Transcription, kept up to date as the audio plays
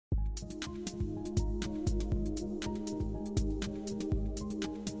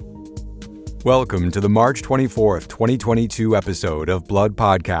Welcome to the March 24th, 2022 episode of Blood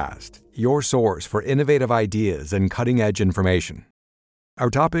Podcast, your source for innovative ideas and cutting-edge information.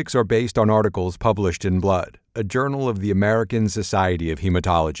 Our topics are based on articles published in Blood, a journal of the American Society of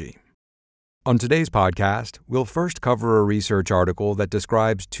Hematology. On today's podcast, we'll first cover a research article that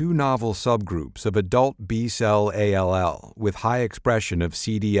describes two novel subgroups of adult B-cell ALL with high expression of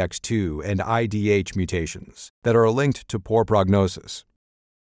CDX2 and IDH mutations that are linked to poor prognosis.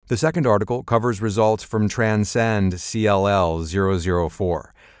 The second article covers results from Transcend CLL-004,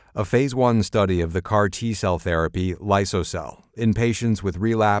 a phase 1 study of the CAR T-cell therapy Liso-cel in patients with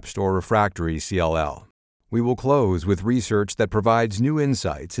relapsed or refractory CLL. We will close with research that provides new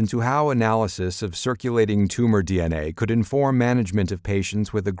insights into how analysis of circulating tumor DNA could inform management of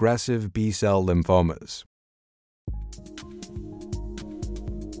patients with aggressive B-cell lymphomas.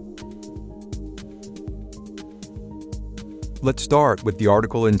 Let's start with the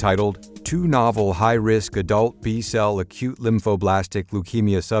article entitled Two Novel High-Risk Adult B-Cell Acute Lymphoblastic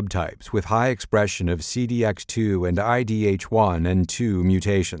Leukemia Subtypes with High Expression of CDX2 and IDH1 and 2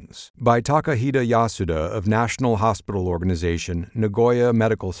 Mutations by Takahita Yasuda of National Hospital Organization, Nagoya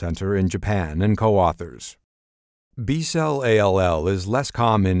Medical Center in Japan and co-authors. B-cell ALL is less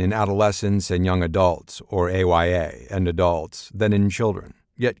common in adolescents and young adults, or AYA, and adults than in children,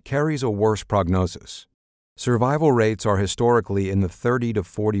 yet carries a worse prognosis. Survival rates are historically in the 30 to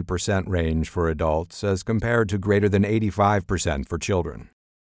 40% range for adults as compared to greater than 85% for children.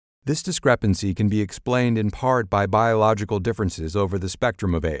 This discrepancy can be explained in part by biological differences over the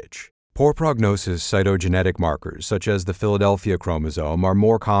spectrum of age. Poor prognosis cytogenetic markers such as the Philadelphia chromosome are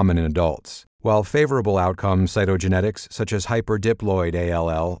more common in adults, while favorable outcome cytogenetics such as hyperdiploid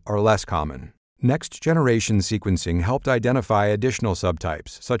ALL are less common. Next-generation sequencing helped identify additional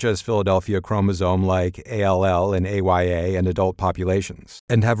subtypes, such as Philadelphia chromosome-like ALL in AYA and adult populations,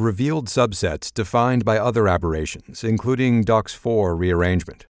 and have revealed subsets defined by other aberrations, including DUX4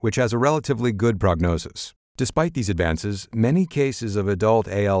 rearrangement, which has a relatively good prognosis. Despite these advances, many cases of adult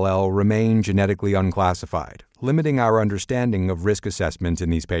ALL remain genetically unclassified, limiting our understanding of risk assessment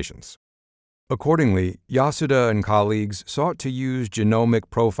in these patients. Accordingly, Yasuda and colleagues sought to use genomic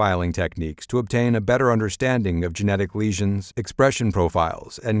profiling techniques to obtain a better understanding of genetic lesions, expression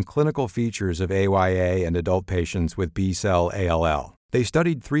profiles, and clinical features of AYA and adult patients with B-cell ALL. They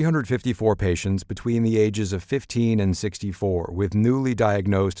studied 354 patients between the ages of 15 and 64 with newly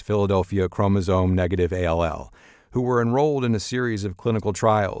diagnosed Philadelphia chromosome-negative ALL, who were enrolled in a series of clinical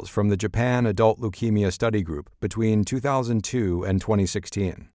trials from the Japan Adult Leukemia Study Group between 2002 and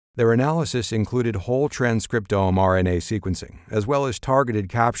 2016. Their analysis included whole transcriptome RNA sequencing, as well as targeted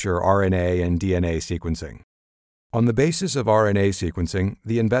capture RNA and DNA sequencing. On the basis of RNA sequencing,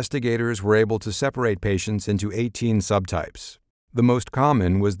 the investigators were able to separate patients into 18 subtypes. The most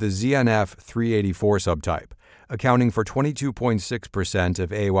common was the ZNF384 subtype, accounting for 22.6%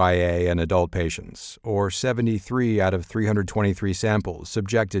 of AYA and adult patients, or 73 out of 323 samples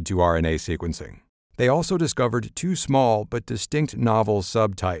subjected to RNA sequencing. They also discovered two small but distinct novel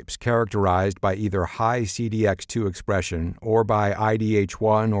subtypes characterized by either high CDX2 expression or by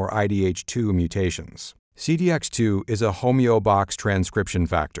IDH1 or IDH2 mutations. CDX2 is a homeobox transcription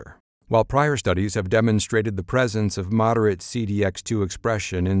factor. While prior studies have demonstrated the presence of moderate CDX2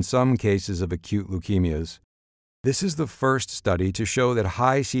 expression in some cases of acute leukemias, this is the first study to show that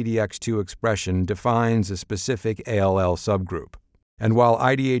high CDX2 expression defines a specific ALL subgroup. And while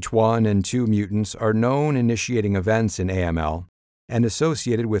IDH1 and 2 mutants are known initiating events in AML and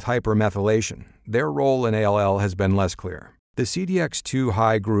associated with hypermethylation, their role in ALL has been less clear. The CDX2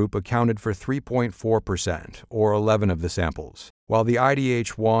 high group accounted for 3.4%, or 11 of the samples, while the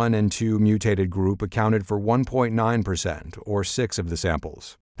IDH1 and 2 mutated group accounted for 1.9%, or 6 of the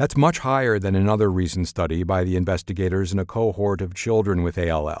samples. That's much higher than another recent study by the investigators in a cohort of children with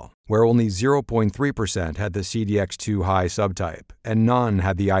ALL, where only 0.3% had the CDX2 high subtype, and none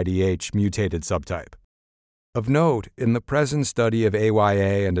had the IDH mutated subtype. Of note, in the present study of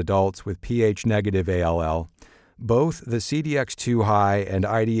AYA and adults with Ph-negative ALL, both the CDX2 high and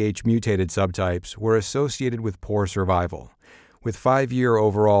IDH mutated subtypes were associated with poor survival, with 5-year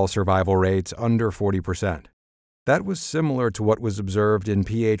overall survival rates under 40%. That was similar to what was observed in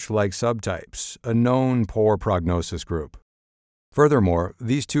Ph-like subtypes, a known poor prognosis group. Furthermore,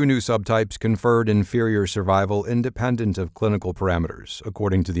 these two new subtypes conferred inferior survival independent of clinical parameters,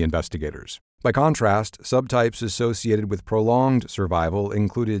 according to the investigators. By contrast, subtypes associated with prolonged survival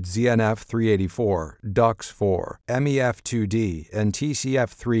included ZNF384, DUX4, MEF2D, and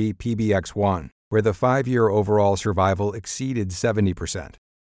TCF3-PBX1, where the 5-year overall survival exceeded 70%.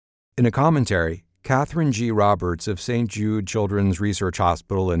 In a commentary, Catherine G. Roberts of St. Jude Children's Research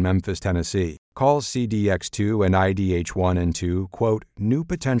Hospital in Memphis, Tennessee, calls CDX2 and IDH1 and 2, quote, new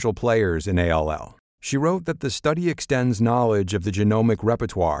potential players in ALL. She wrote that the study extends knowledge of the genomic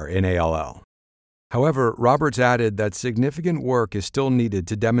repertoire in ALL. However, Roberts added that significant work is still needed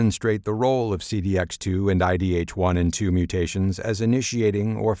to demonstrate the role of CDX2 and IDH1 and 2 mutations as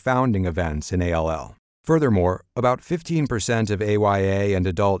initiating or founding events in ALL. Furthermore, about 15% of AYA and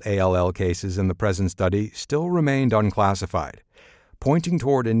adult ALL cases in the present study still remained unclassified, pointing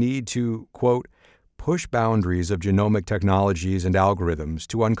toward a need to, quote, push boundaries of genomic technologies and algorithms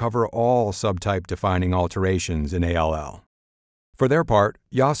to uncover all subtype-defining alterations in ALL. For their part,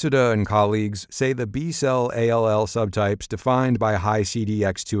 Yasuda and colleagues say the B-cell ALL subtypes defined by high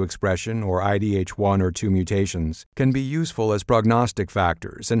CDX2 expression or IDH1 or 2 mutations can be useful as prognostic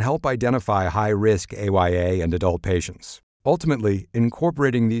factors and help identify high-risk AYA and adult patients. Ultimately,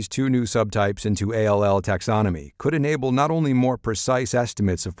 incorporating these 2 new subtypes into ALL taxonomy could enable not only more precise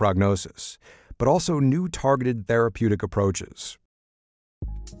estimates of prognosis, but also new targeted therapeutic approaches.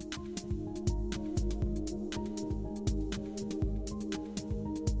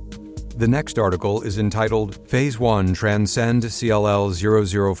 The next article is entitled Phase 1 Transcend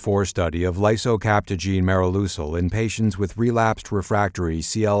CLL-004 Study of Lysocaptogene Maraleucel in Patients with Relapsed Refractory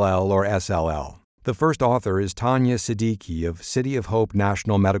CLL or SLL. The first author is Tanya Siddiqui of City of Hope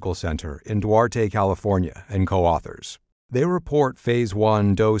National Medical Center in Duarte, California, and co-authors. They report Phase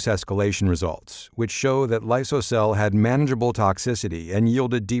 1 dose escalation results, which show that Lysocell had manageable toxicity and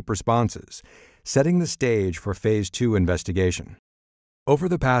yielded deep responses, setting the stage for Phase 2 investigation. Over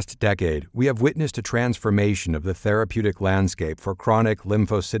the past decade, we have witnessed a transformation of the therapeutic landscape for chronic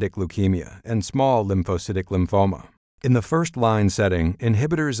lymphocytic leukemia and small lymphocytic lymphoma. In the first-line setting,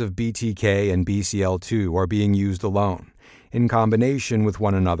 inhibitors of BTK and BCL2 are being used alone, in combination with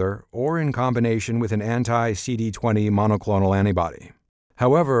one another, or in combination with an anti-CD20 monoclonal antibody.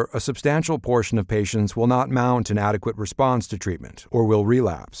 However, a substantial portion of patients will not mount an adequate response to treatment or will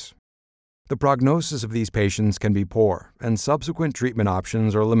relapse. The prognosis of these patients can be poor, and subsequent treatment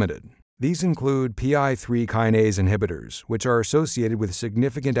options are limited. These include PI3 kinase inhibitors, which are associated with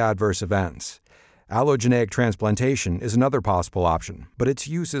significant adverse events. Allogeneic transplantation is another possible option, but its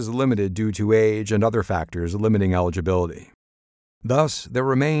use is limited due to age and other factors limiting eligibility. Thus, there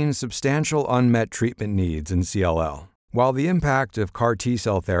remain substantial unmet treatment needs in CLL. While the impact of CAR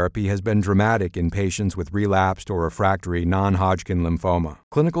T-cell therapy has been dramatic in patients with relapsed or refractory non-Hodgkin lymphoma,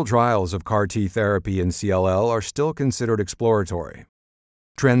 clinical trials of CAR T therapy in CLL are still considered exploratory.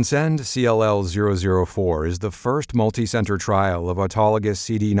 Transcend CLL-004 is the first multi-center trial of autologous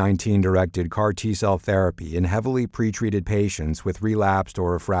CD19-directed CAR T-cell therapy in heavily pretreated patients with relapsed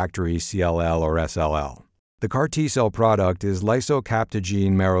or refractory CLL or SLL. The CAR T-cell product is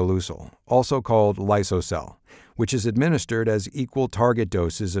lysocaptogene maraleucel, also called Lysocell, which is administered as equal target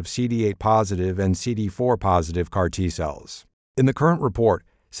doses of CD8-positive and CD4-positive CAR T-cells. In the current report,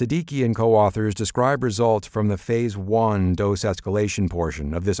 Siddiqui and co-authors describe results from the Phase 1 dose escalation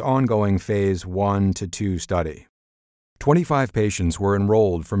portion of this ongoing Phase 1 to 2 study. 25 patients were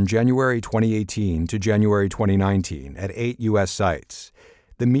enrolled from January 2018 to January 2019 at 8 U.S. sites.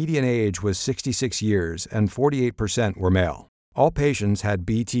 The median age was 66 years and 48% were male. All patients had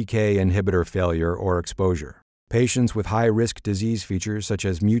BTK inhibitor failure or exposure. Patients with high-risk disease features such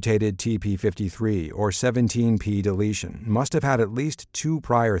as mutated TP53 or 17p deletion must have had at least 2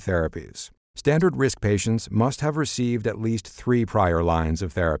 prior therapies. Standard risk patients must have received at least 3 prior lines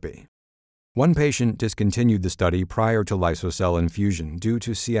of therapy. One patient discontinued the study prior to Lysocell infusion due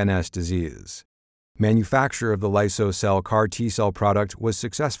to CNS disease. Manufacture of the Lysocell CAR T-cell product was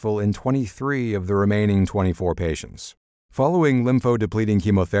successful in 23 of the remaining 24 patients. Following lymphodepleting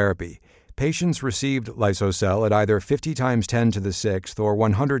chemotherapy, patients received Lysocell at either 50 × 10 to the 6th or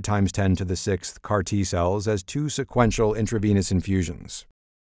 100 × 10 to the 6th CAR T-cells as 2 sequential intravenous infusions.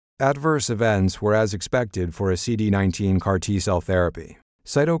 Adverse events were as expected for a CD19 CAR T-cell therapy.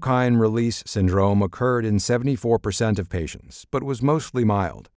 Cytokine release syndrome occurred in 74% of patients, but was mostly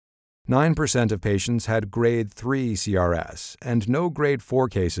mild. 9% of patients had grade 3 CRS, and no grade 4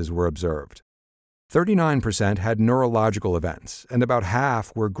 cases were observed. 39% had neurological events, and about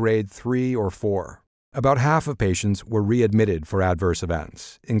half were grade 3 or 4. About half of patients were readmitted for adverse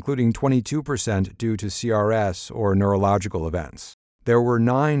events, including 22% due to CRS or neurological events. There were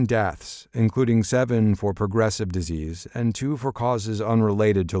 9 deaths, including 7 for progressive disease and 2 for causes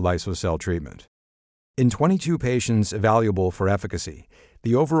unrelated to Lysocell treatment. In 22 patients evaluable for efficacy,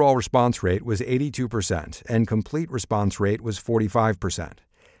 the overall response rate was 82% and complete response rate was 45%.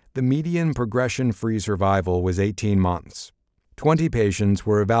 The median progression-free survival was 18 months. 20 patients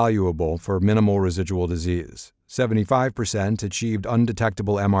were evaluable for minimal residual disease. 75% achieved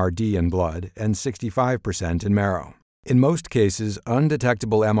undetectable MRD in blood and 65% in marrow. In most cases,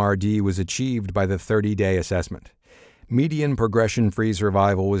 undetectable MRD was achieved by the 30-day assessment. Median progression-free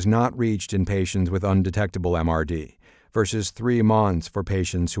survival was not reached in patients with undetectable MRD, versus 3 months for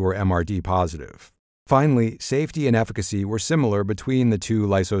patients who were MRD positive. Finally, safety and efficacy were similar between the two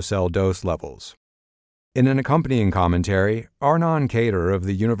liso-cel dose levels. In an accompanying commentary, Arnon Kater of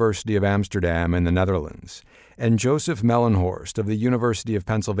the University of Amsterdam in the Netherlands and Joseph Mellenhorst of the University of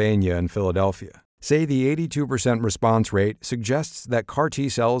Pennsylvania in Philadelphia say the 82% response rate suggests that CAR T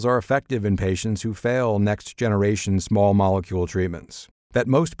cells are effective in patients who fail next-generation small molecule treatments. That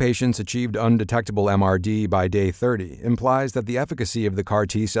most patients achieved undetectable MRD by day 30 implies that the efficacy of the CAR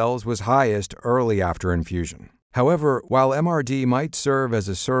T cells was highest early after infusion. However, while MRD might serve as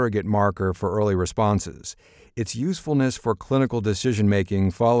a surrogate marker for early responses, its usefulness for clinical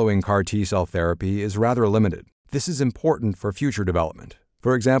decision-making following CAR T-cell therapy is rather limited. This is important for future development.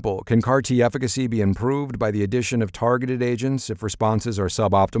 For example, can CAR T efficacy be improved by the addition of targeted agents if responses are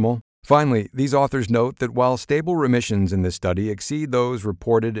suboptimal? Finally, these authors note that while stable remissions in this study exceed those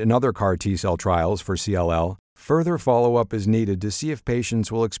reported in other CAR T-cell trials for CLL, further follow-up is needed to see if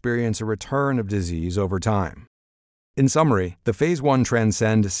patients will experience a return of disease over time. In summary, the Phase 1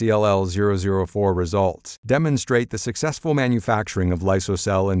 Transcend CLL-004 results demonstrate the successful manufacturing of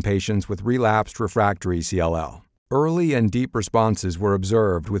liso-cel in patients with relapsed refractory CLL. Early and deep responses were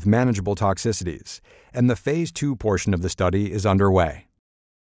observed with manageable toxicities, and the Phase 2 portion of the study is underway.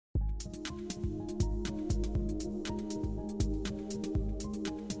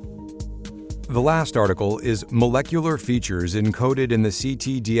 The last article is Molecular Features Encoded in the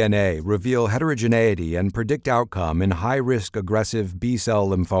ctDNA Reveal Heterogeneity and Predict Outcome in High-Risk Aggressive B-Cell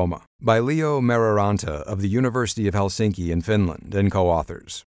Lymphoma by Leo Meriranta of the University of Helsinki in Finland and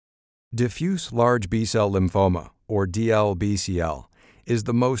co-authors. Diffuse large B-cell lymphoma, or DLBCL, is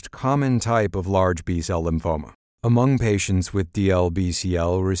the most common type of large B-cell lymphoma. Among patients with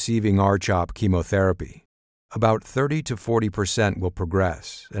DLBCL receiving R-CHOP chemotherapy, about 30 to 40% will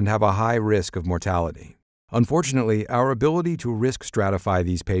progress and have a high risk of mortality. Unfortunately, our ability to risk stratify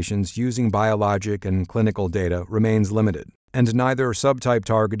these patients using biologic and clinical data remains limited, and neither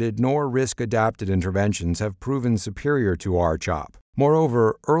subtype-targeted nor risk-adapted interventions have proven superior to R-CHOP.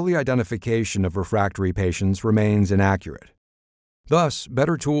 Moreover, early identification of refractory patients remains inaccurate. Thus,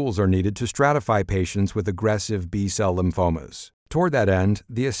 better tools are needed to stratify patients with aggressive B-cell lymphomas. Toward that end,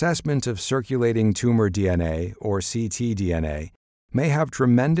 the assessment of circulating tumor DNA, or ctDNA, may have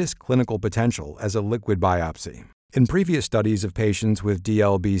tremendous clinical potential as a liquid biopsy. In previous studies of patients with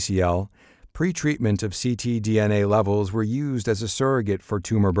DLBCL, pretreatment of ctDNA levels were used as a surrogate for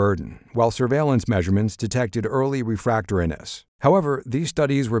tumor burden, while surveillance measurements detected early refractoriness. However, these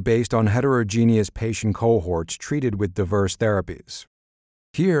studies were based on heterogeneous patient cohorts treated with diverse therapies.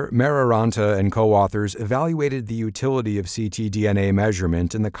 Here, Meriranta and co-authors evaluated the utility of ctDNA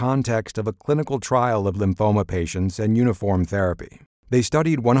measurement in the context of a clinical trial of lymphoma patients and uniform therapy. They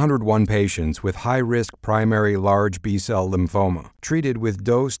studied 101 patients with high-risk primary large B-cell lymphoma, treated with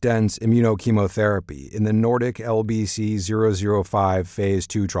dose-dense immunochemotherapy in the Nordic LBC-005 Phase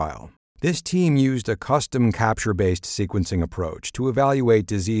 2 trial. This team used a custom capture-based sequencing approach to evaluate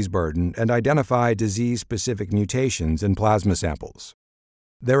disease burden and identify disease-specific mutations in plasma samples.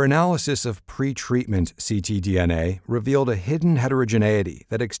 Their analysis of pre-treatment ctDNA revealed a hidden heterogeneity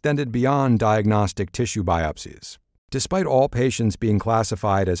that extended beyond diagnostic tissue biopsies. Despite all patients being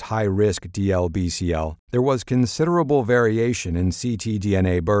classified as high-risk DLBCL, there was considerable variation in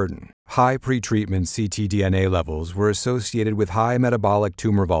ctDNA burden. High pre-treatment ctDNA levels were associated with high metabolic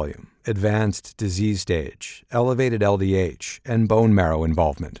tumor volume, advanced disease stage, elevated LDH, and bone marrow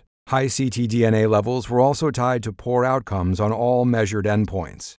involvement. High ctDNA levels were also tied to poor outcomes on all measured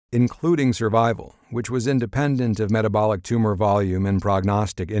endpoints, including survival, which was independent of metabolic tumor volume and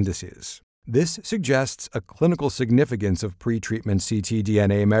prognostic indices. This suggests a clinical significance of pretreatment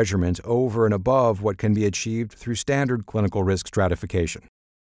ctDNA measurement over and above what can be achieved through standard clinical risk stratification.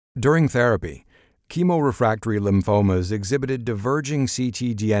 During therapy, chemorefractory lymphomas exhibited diverging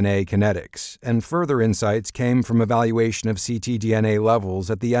ctDNA kinetics, and further insights came from evaluation of ctDNA levels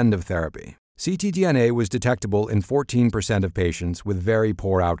at the end of therapy. ctDNA was detectable in 14% of patients with very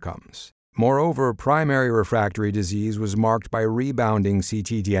poor outcomes. Moreover, primary refractory disease was marked by rebounding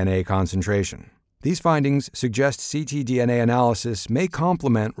ctDNA concentration. These findings suggest ctDNA analysis may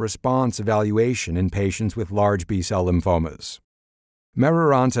complement response evaluation in patients with large B-cell lymphomas.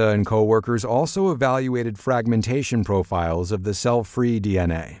 Meriranta and co-workers also evaluated fragmentation profiles of the cell-free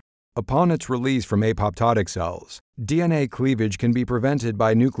DNA. Upon its release from apoptotic cells, DNA cleavage can be prevented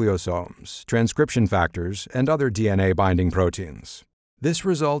by nucleosomes, transcription factors, and other DNA-binding proteins. This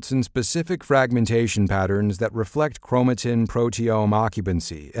results in specific fragmentation patterns that reflect chromatin proteome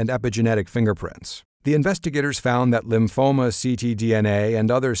occupancy and epigenetic fingerprints. The investigators found that lymphoma ctDNA and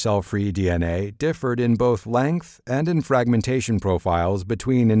other cell-free DNA differed in both length and in fragmentation profiles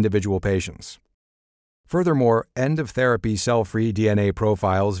between individual patients. Furthermore, end-of-therapy cell-free DNA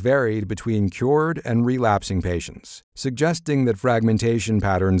profiles varied between cured and relapsing patients, suggesting that fragmentation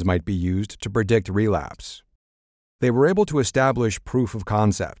patterns might be used to predict relapse. They were able to establish proof of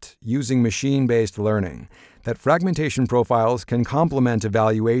concept, using machine-based learning, that fragmentation profiles can complement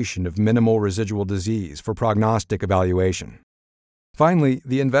evaluation of minimal residual disease for prognostic evaluation. Finally,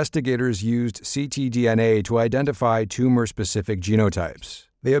 the investigators used ctDNA to identify tumor-specific genotypes.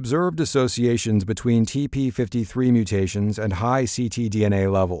 They observed associations between TP53 mutations and high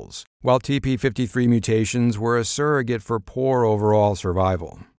ctDNA levels, while TP53 mutations were a surrogate for poor overall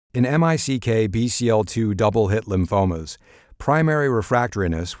survival. In MICK BCL2 double-hit lymphomas, primary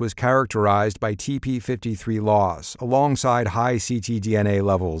refractoriness was characterized by TP53 loss alongside high ctDNA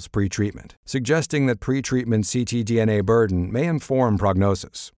levels pretreatment, suggesting that pretreatment ctDNA burden may inform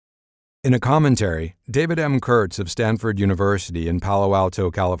prognosis. In a commentary, David M. Kurtz of Stanford University in Palo Alto,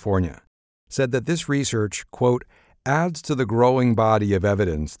 California, said that this research, quote, adds to the growing body of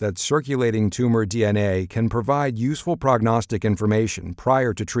evidence that circulating tumor DNA can provide useful prognostic information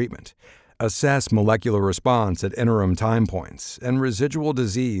prior to treatment, assess molecular response at interim time points, and residual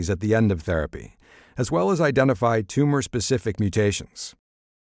disease at the end of therapy, as well as identify tumor-specific mutations.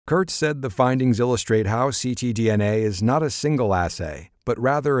 Kurtz said the findings illustrate how ctDNA is not a single assay, but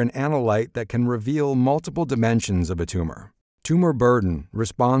rather an analyte that can reveal multiple dimensions of a tumor. Tumor burden,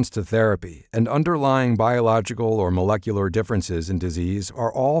 response to therapy, and underlying biological or molecular differences in disease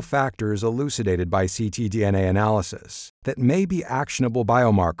are all factors elucidated by ctDNA analysis that may be actionable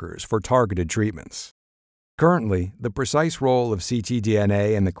biomarkers for targeted treatments. Currently, the precise role of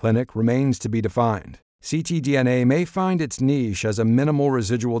ctDNA in the clinic remains to be defined. ctDNA may find its niche as a minimal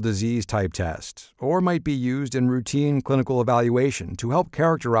residual disease type test, or might be used in routine clinical evaluation to help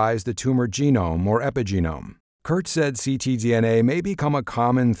characterize the tumor genome or epigenome. Kurtz said ctDNA may become a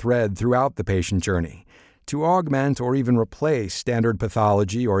common thread throughout the patient journey to augment or even replace standard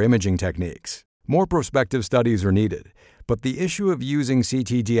pathology or imaging techniques. More prospective studies are needed, but the issue of using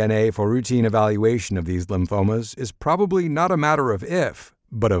ctDNA for routine evaluation of these lymphomas is probably not a matter of if,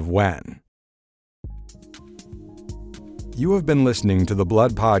 but of when. You have been listening to the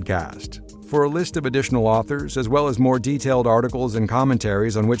Blood Podcast. For a list of additional authors, as well as more detailed articles and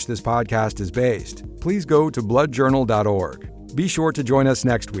commentaries on which this podcast is based, please go to bloodjournal.org. Be sure to join us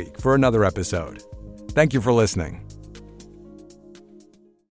next week for another episode. Thank you for listening.